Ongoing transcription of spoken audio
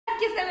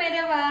Herkese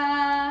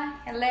merhaba.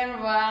 Hello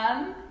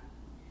everyone.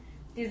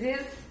 This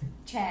is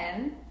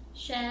Shen,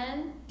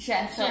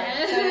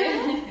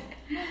 sorry.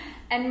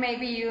 And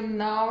maybe you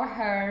know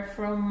her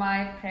from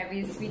my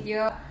previous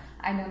video.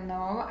 I don't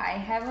know. I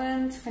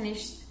haven't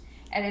finished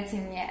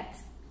editing yet.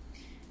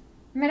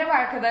 Merhaba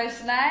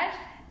arkadaşlar.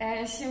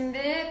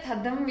 Şimdi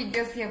tadım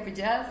videosu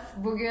yapacağız.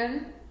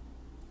 Bugün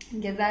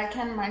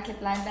gezerken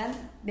marketlerden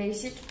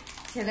değişik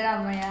şeyler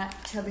almaya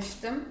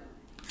çalıştım.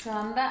 Şu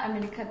anda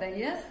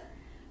Amerika'dayız.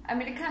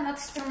 Amerikan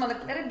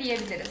atıştırmalıkları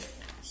diyebiliriz.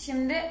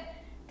 Şimdi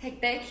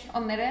tek tek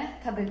onları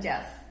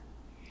tadacağız.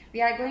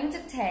 We are going to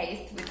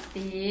taste with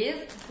this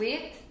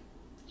with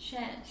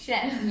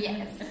Shen.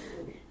 Yes.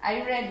 Are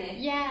you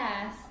ready?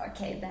 Yes.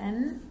 Okay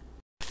then.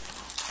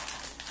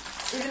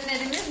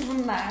 Ürünlerimiz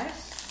bunlar.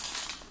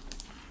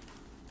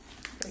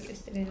 Şöyle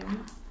gösterelim.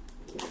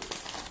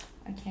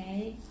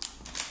 Okay.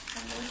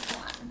 And this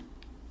one.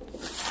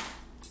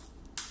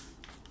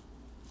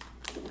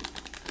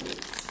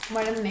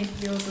 Umarım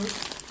netliyordur.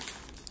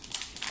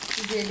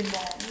 Güzelim.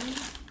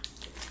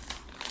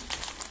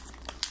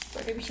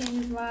 Böyle bir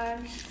şeyimiz var.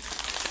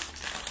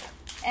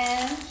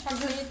 And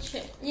Chocolate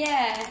chip.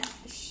 yeah,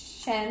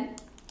 Shen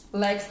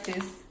likes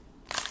this.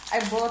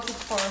 I bought it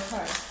for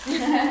her.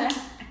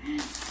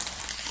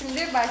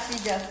 Şimdi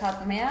başlayacağız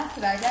tatmaya.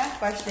 Sırayla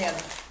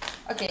başlayalım.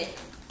 Okay.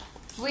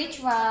 Which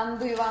one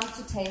do you want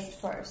to taste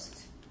first?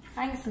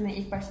 Hangisini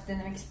ilk başta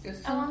denemek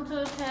istiyorsun? I want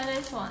to try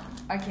this one.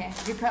 Okay,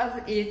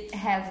 because it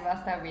has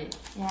wasabi.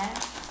 Yeah.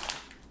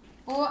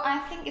 Oh, I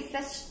think it's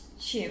a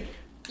chip.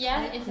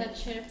 Yeah, it's a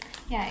chip.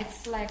 Yeah,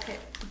 it's like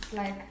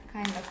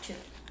kind of chip.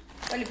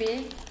 Böyle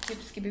bir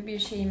chips gibi bir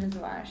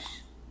şeyimiz var.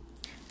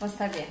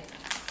 Wasabi.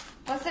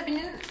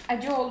 Wasabi'nin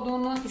acı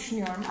olduğunu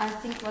düşünüyorum.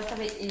 I think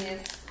wasabi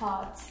is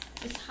hot.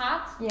 It's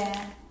hot? Yeah,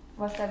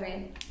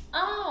 wasabi.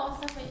 Oh,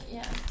 wasabi,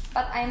 yeah.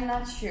 But I'm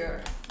not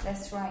sure.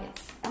 Let's try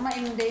it. Ama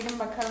emin değilim,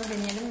 bakalım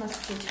deneyelim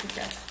nasıl bir şey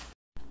çıkacak.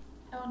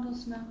 I want to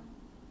smell.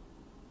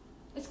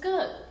 It's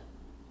good.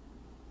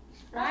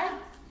 Right?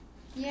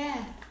 Yeah.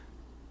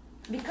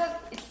 Because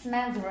it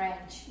smells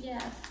ranch.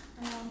 Yes.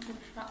 I want to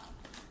try.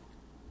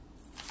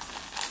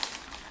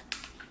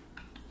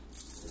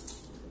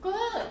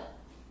 Good.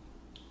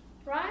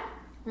 Right?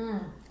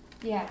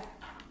 Yeah.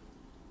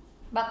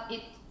 But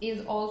it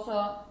is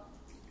also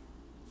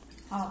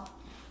hot.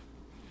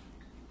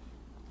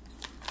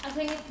 I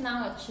think it's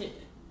now a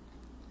chip.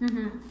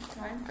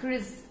 Right?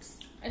 Crisps.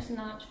 It's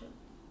not a chip.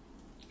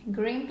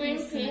 Green Green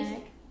peas. peas.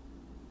 Snack.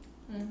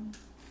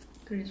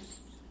 Crisps.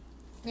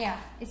 Yeah,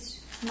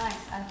 it's nice,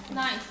 I think.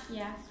 Nice,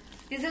 yes.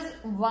 This is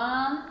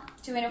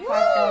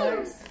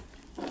 $1.25.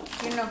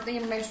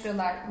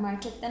 $1.25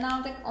 marketten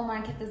aldık. O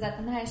markette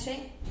zaten her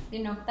şey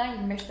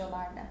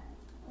 $1.25'da.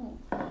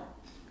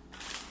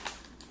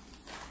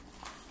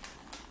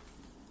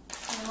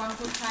 I want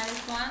to try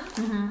this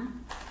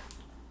one.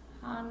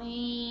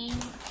 Honey,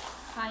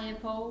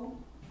 pineapple.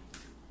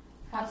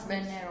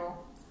 Habanero.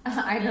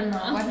 I don't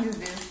know what is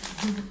this.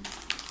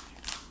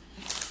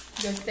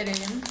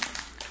 Gösterelim.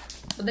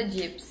 Bu da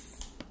chips.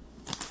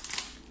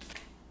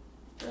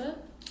 Good.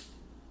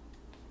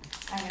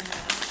 I don't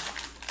know.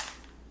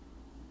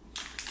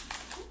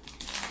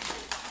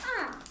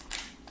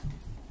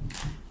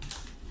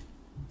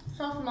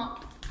 So small.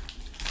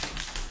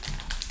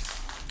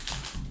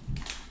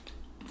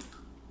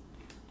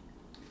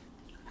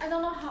 I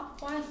don't know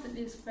why is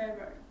this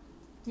flavor.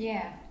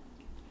 Yeah.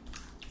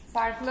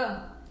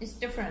 Farklı. It's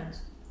different.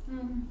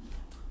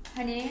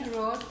 Honey,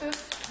 roasted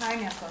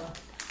pineapple.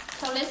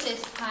 So this is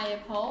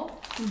pineapple.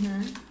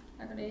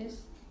 Like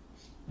this.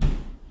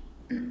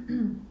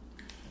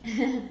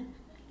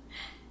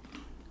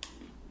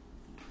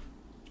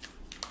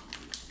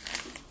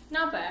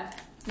 Not bad.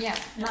 Yeah,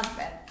 not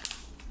bad.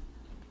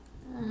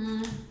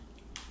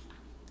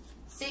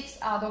 6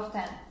 out of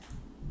 10.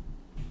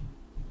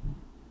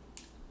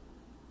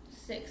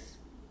 6.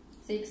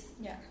 6.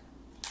 Yeah.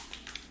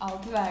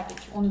 6 verdik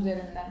 10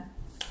 üzerinden.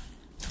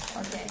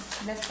 Okay,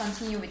 let's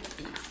continue with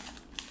these.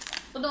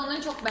 Bu da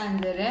onun çok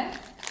benzeri.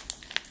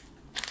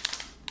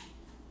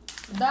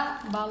 Bu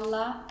da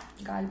balla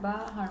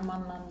galiba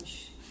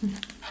harmanlanmış.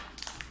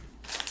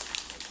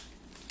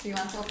 Do you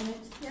want to open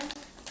it? Yeah.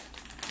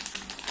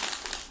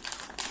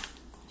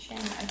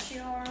 Shen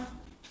açıyor.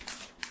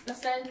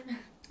 Listen.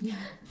 Yeah.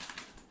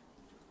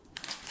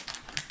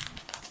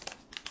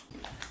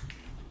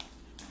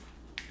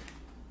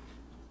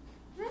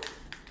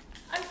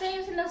 I think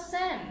it's the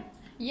same.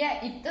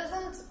 Yeah, it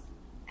doesn't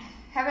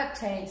have a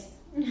taste.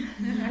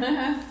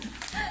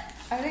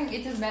 I think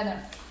it is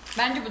better.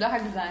 Bence bu daha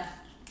güzel.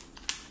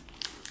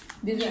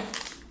 This Yeah.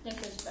 is- Yes,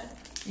 it's better.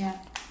 Yeah.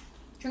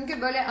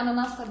 Çünkü böyle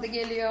ananas tadı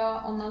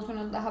geliyor. Ondan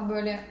sonra daha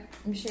böyle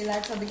bir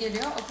şeyler tadı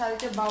geliyor. O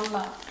sadece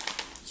balla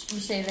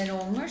bir şeyleri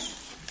olmuş.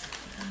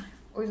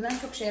 O yüzden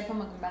çok şey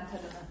yapamadım ben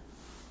tadını.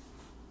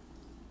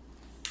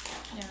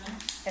 Yeah.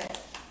 Evet.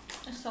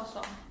 It's so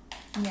soft.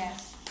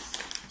 Yes.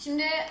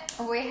 Şimdi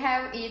we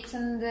have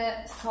eaten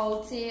the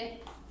salty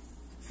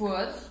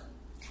food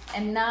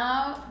and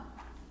now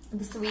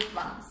the sweet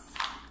ones.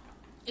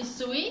 It's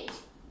sweet?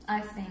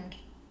 I think.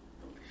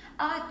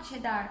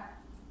 cheddar.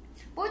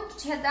 Bu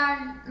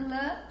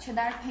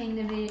cheddar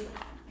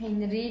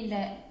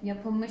peyniriyle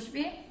yapılmış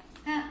bir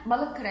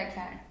balık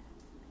kraker.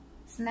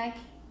 Snack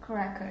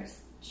crackers.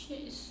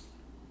 Cheese.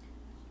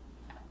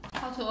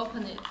 How to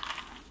open it?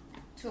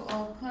 To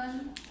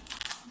open.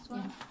 This one?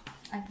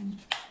 Yeah, I think.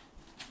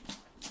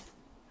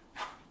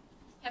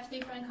 Have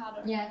different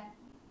color. Yeah.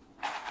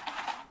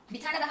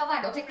 Bir tane daha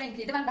vardı. O tek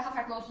renkliydi. Ben daha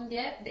farklı olsun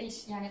diye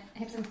yani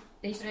hepsini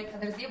değiştirerek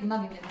alırız diye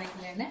bundan denedim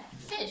renklerini.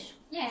 Fish.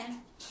 Yeah.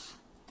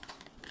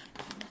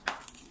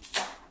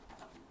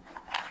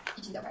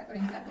 İçinde farklı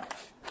renkler var.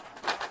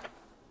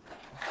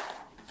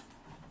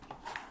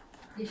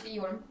 Yeşil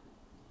yiyorum.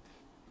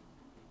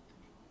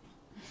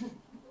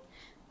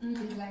 Do you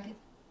like it?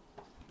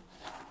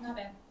 Not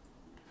bad.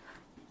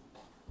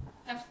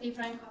 Have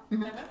different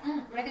color.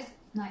 Red is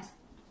nice.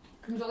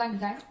 Kırmızı olan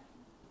güzel.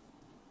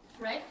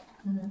 Red?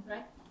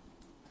 Red?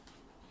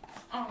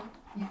 Oh.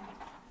 Yeah.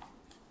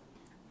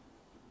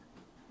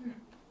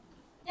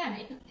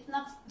 Yani it's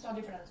not so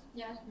different.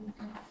 Yes.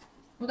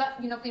 Bu da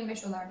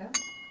 $1.25'dı.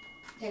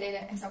 TL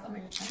ile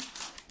hesaplamayı lütfen.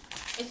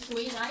 It's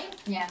sweet,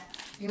 right? Yeah.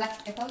 You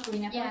like apple?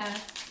 Green apple? Yeah.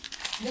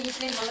 Ve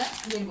yeşil elmalı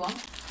jelibon.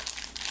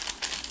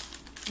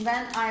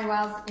 When I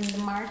was in the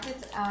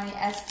market, I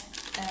asked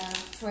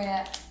to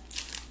a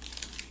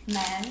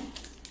man,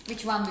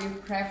 which one do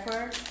you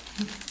prefer?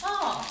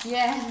 Oh.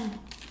 Yeah.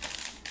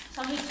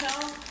 So he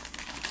told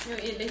you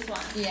eat this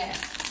one. Yeah.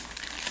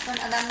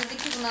 Sonra adam dedi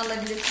ki bunu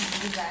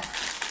alabilirsin, güzel.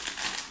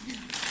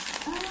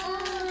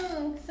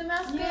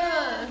 Smells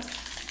Yeah. good.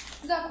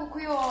 Güzel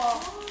kokuyor.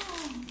 Oh.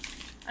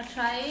 I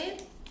try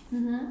it. Hı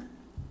hı.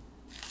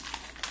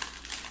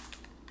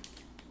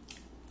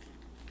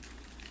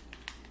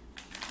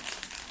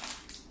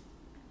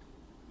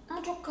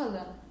 Ama çok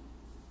kalın.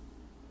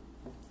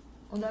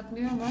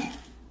 Odaklıyor mu?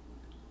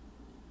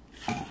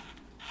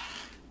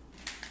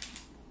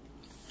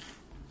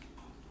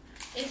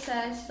 It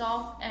says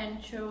soft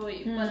and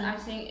chewy, but I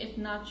think it's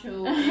not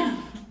chewy.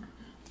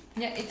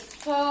 Yeah,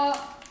 it's so...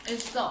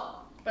 It's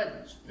soft, but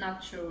it's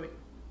not chewy.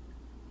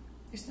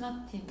 It's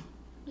not thin.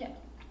 Yeah.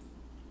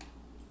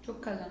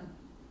 Çok kalın.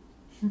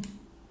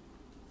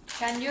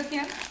 Sen diyor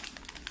ki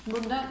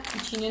burada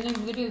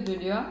çiğnenebilir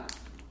yazıyor.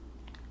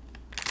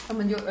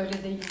 Ama diyor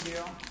öyle değil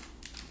diyor.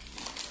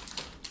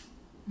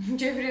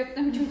 Çeviri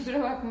yaptığım için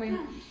kusura bakmayın.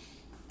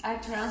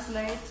 I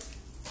translate.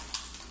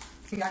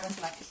 You are going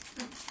to like this.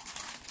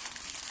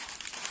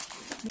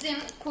 Bizim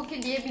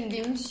cookie diye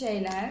bildiğimiz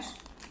şeyler.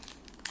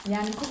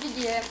 Yani cookie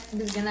diye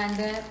biz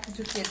genelde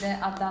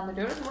Türkiye'de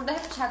adlandırıyoruz. Burada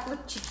hep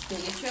chocolate chips diye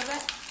geçiyor ve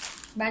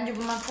bence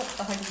bunlar çok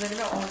daha güzeli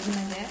ve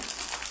orijinali.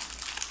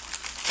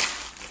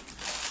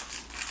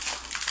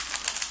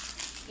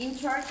 In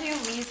Turkey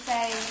we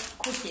say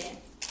cookie.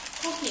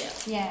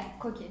 Cookie. Yeah,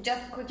 cookie.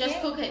 Just cookie.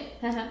 Just cookie.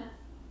 Uh-huh.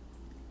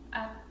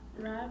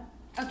 Wrap.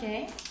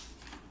 Okay.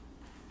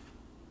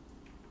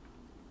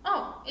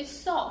 Oh, it's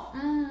soft.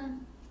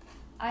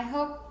 I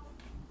hope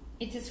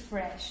it is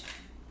fresh.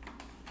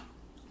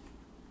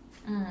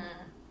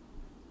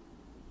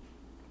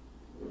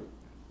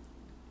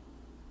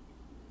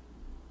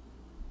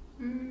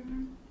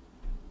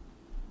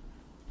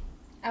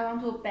 I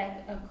want to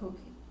bake a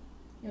cookie.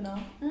 You know?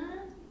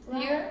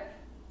 Here,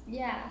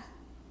 Yeah.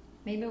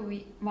 maybe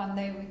one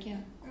day we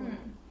can.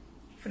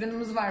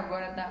 Fırınımız var bu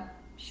arada.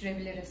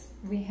 Pişirebiliriz.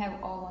 We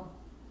have oven.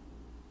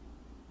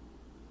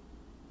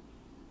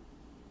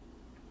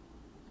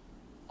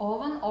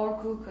 Oven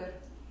or cooker?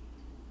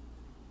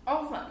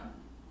 Oven.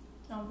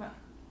 Oven.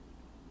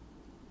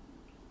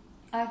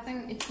 I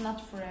think it's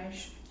not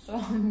fresh,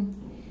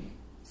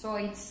 so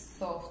it's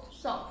soft.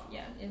 Soft.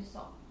 Yeah, it's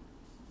soft.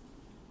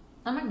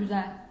 Ama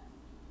güzel.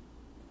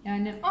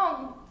 Yani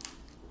Oh.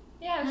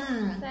 Yes.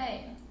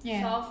 Same.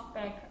 Yeah. Soft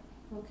bake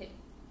cookie.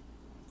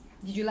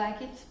 did you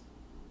like it?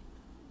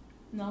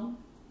 No.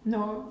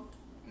 No.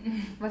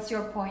 What's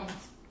your point?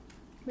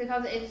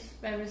 Because it's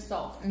very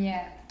soft.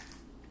 Yeah.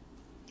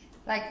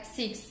 Like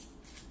 6.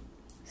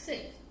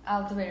 6.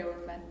 6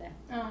 veriyorum ben de.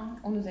 Oh.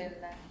 10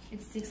 üzerinden.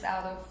 It's 6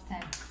 out of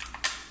 10.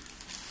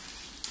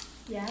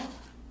 Yeah.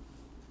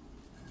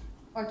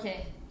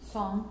 Okay.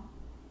 Son.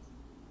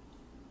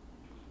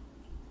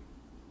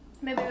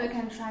 Maybe we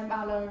can try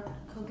other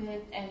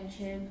cookies and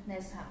chips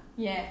next time.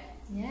 Yeah.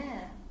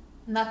 Yeah.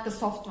 Not the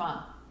soft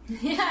one.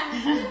 Yeah.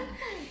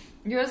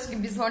 Diyoruz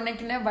ki bir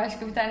sonrakine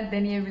başka bir tane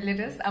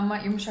deneyebiliriz ama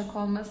yumuşak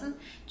olmasın.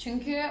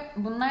 Çünkü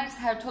bunlar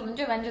sert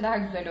olunca bence daha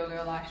güzel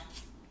oluyorlar.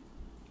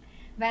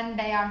 When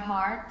they are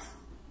hard,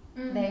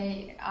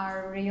 they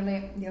are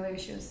really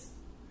delicious.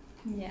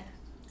 Yeah.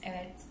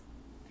 Evet.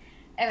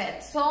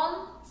 Evet,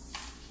 son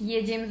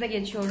yiyeceğimize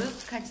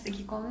geçiyoruz. Kaç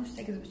dakika olmuş?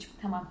 8,5.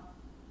 Tamam.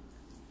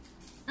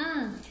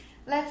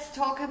 Let's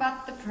talk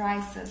about the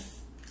prices.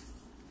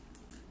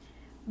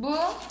 Bu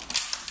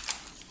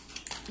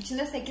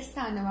içinde 8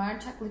 tane var.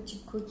 Chocolate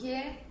chip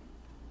cookie.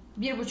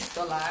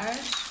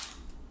 $1,5.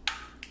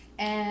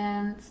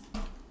 And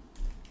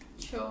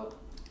Sure.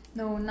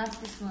 no, not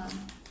this one.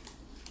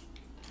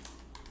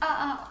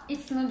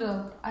 It's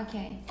noodle.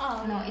 Okay.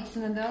 Oh, no, yeah. it's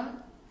noodle.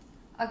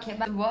 Okay,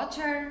 but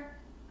water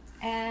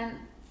And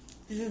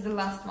this is the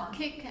last one.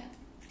 Kit Kat.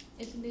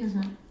 It's this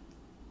one.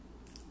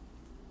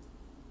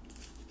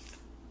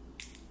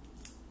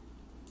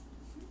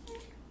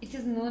 It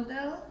is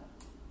noodle.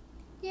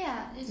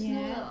 Yeah, it's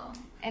noodle.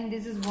 And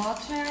this is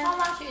water. How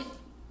much is?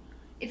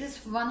 It is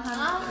 100.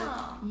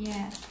 Ah.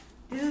 Yeah.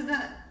 This is the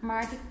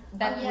market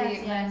that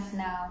we went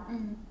now.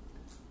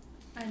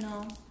 I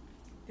know.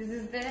 This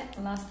is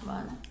the last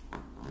one.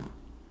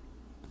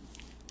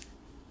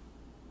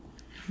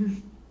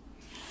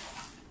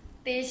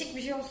 Değişik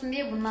bir şey olsun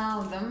diye bunu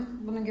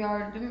aldım. Bunu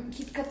gördüm.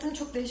 Kit Kat'ın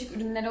çok değişik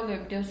ürünleri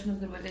oluyor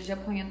biliyorsunuzdur böyle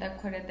Japonya'da,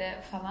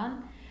 Kore'de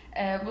falan.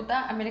 Bu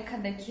da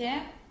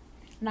Amerika'daki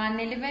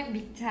naneli ve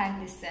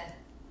bitterlisi.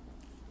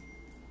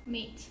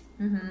 Meat.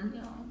 Yeah.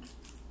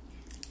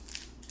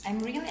 I'm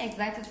really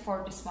excited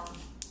for this one.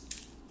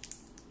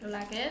 You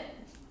like it?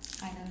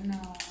 I don't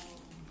know.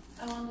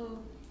 I want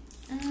to.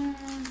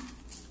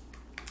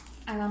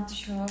 I want to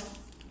show.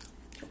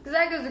 Çok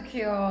güzel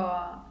gözüküyor.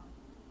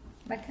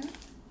 Bakın.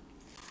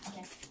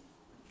 Okay.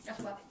 Just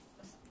love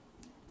it.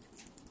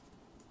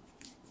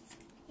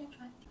 You try.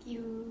 Thank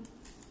you.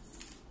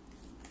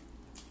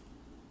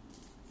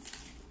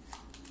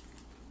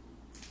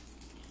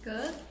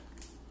 Good.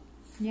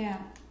 Yeah.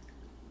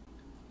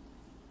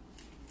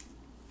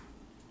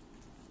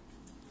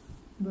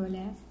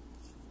 Böyle.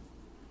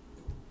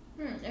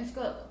 It's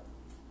good.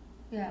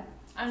 Yeah.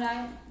 I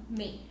like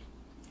meat.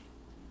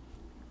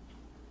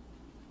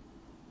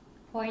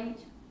 Point.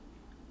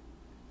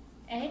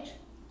 8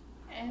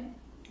 and.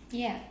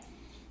 Yeah.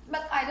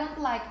 But I don't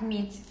like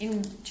meat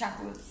in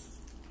chocolates.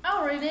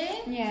 Oh really?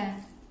 Yeah.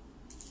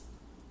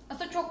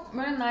 Aslında çok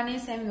böyle naneyi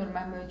sevmiyorum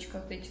ben böyle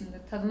çikolata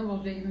içinde. Tadını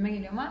bozuyor gibime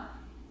geliyor ama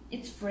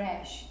it's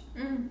fresh.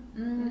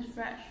 It's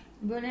fresh.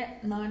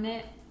 Böyle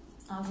nane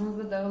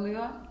ağzınızda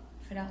dağılıyor,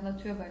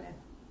 ferahlatıyor böyle.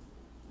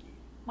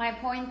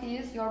 My point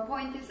is, your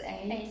point is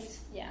 8.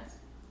 8. Yes.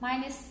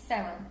 Mine is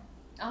 7.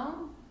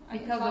 Oh.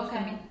 Because of the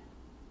meat.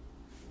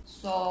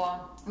 So,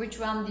 which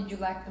one did you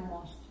like the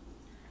most?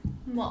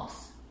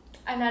 Most.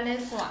 And then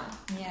this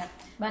one. Yeah.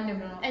 Ben de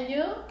bunu. And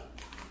you?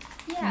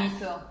 Yeah. Me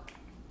too.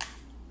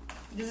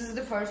 This is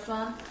the first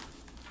one.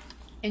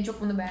 En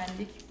çok bunu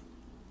beğendik.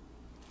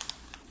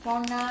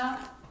 Sonra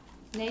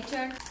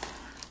later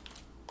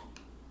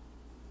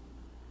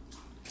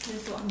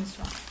this one.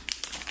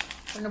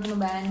 Sonra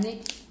bunu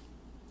beğendik.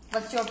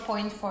 What's your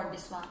point for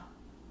this one?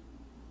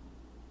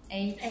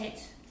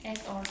 8.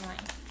 8 or 9.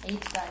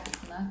 8 verdik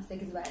buna.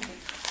 8 verdik.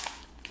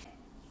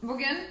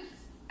 Bugün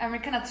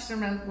Amerikan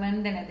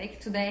atıştırmalıklarını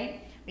denedik. Today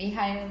we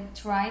have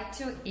tried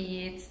to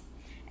eat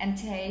and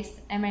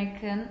taste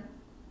American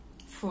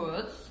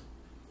foods.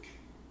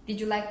 Did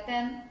you like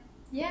them?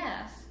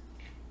 Yes.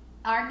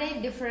 Are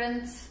they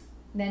different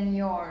than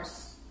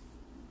yours?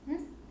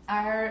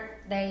 Are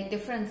they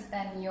different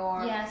than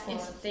your Yes, food?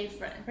 it's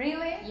different.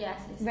 Really? Yes,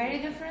 it's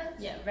Very different.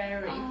 different? Yeah,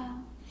 very.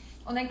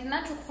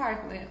 Onunkinden çok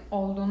farklı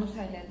olduğunu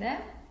söyledi.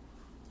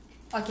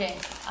 Okay,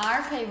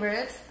 our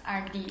favorites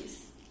are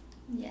these.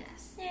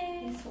 Yes.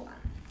 Yay. This one.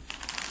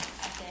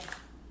 Okay.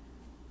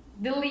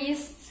 The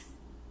least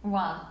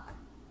one.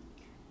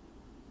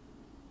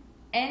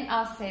 En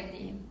az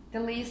sevdiğin. The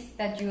least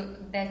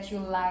that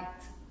you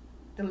liked.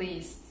 The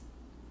least.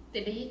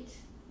 Delete.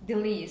 The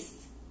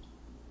least.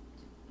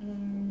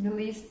 The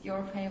least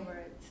your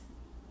favorite.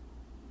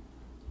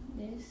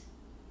 This.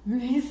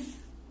 This.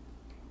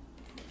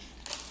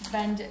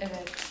 Bence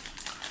evet.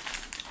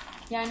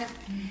 Yani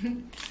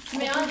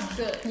Smell is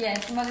good.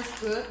 yeah, smell is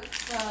good.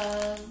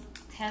 The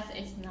taste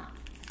is not.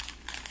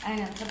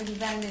 Aynen, tadı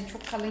güzel değil,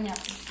 çok kalın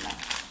yapmışlar.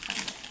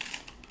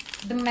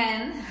 The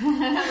man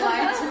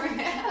lied to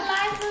me.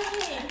 Lie to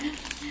me.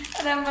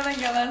 Adam bana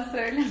yalan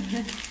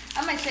söyledi.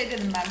 Ama şey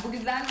dedim ben, bu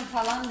güzel mi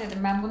falan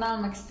dedim, ben bunu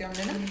almak istiyorum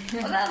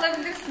dedim. O da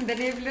alabilirsin,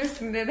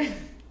 deneyebilirsin dedi.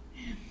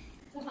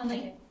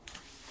 Funny.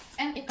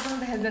 And it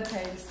doesn't have a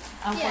taste,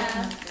 Yeah,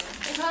 unfortunately.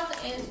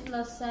 because it's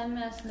the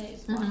same as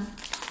this one.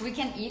 We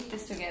can eat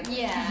this together.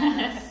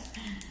 Yeah.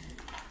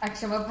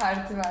 Akşama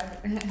parti var.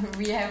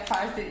 We have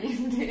party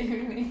in the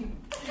evening.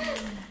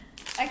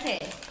 Okay.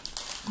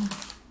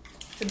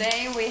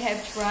 Today we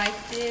have tried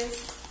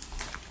this.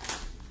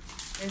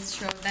 Let's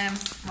show them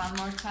one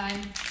more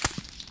time.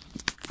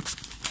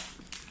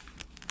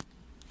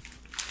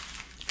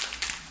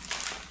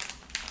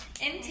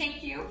 And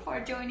thank you for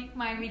joining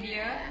my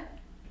video.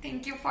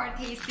 Thank you for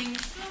tasting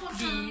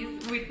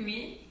these with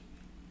me.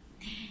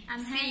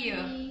 I'm See you.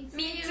 happy.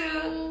 Me See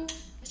too.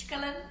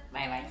 Hoşçakalın.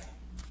 Bye bye.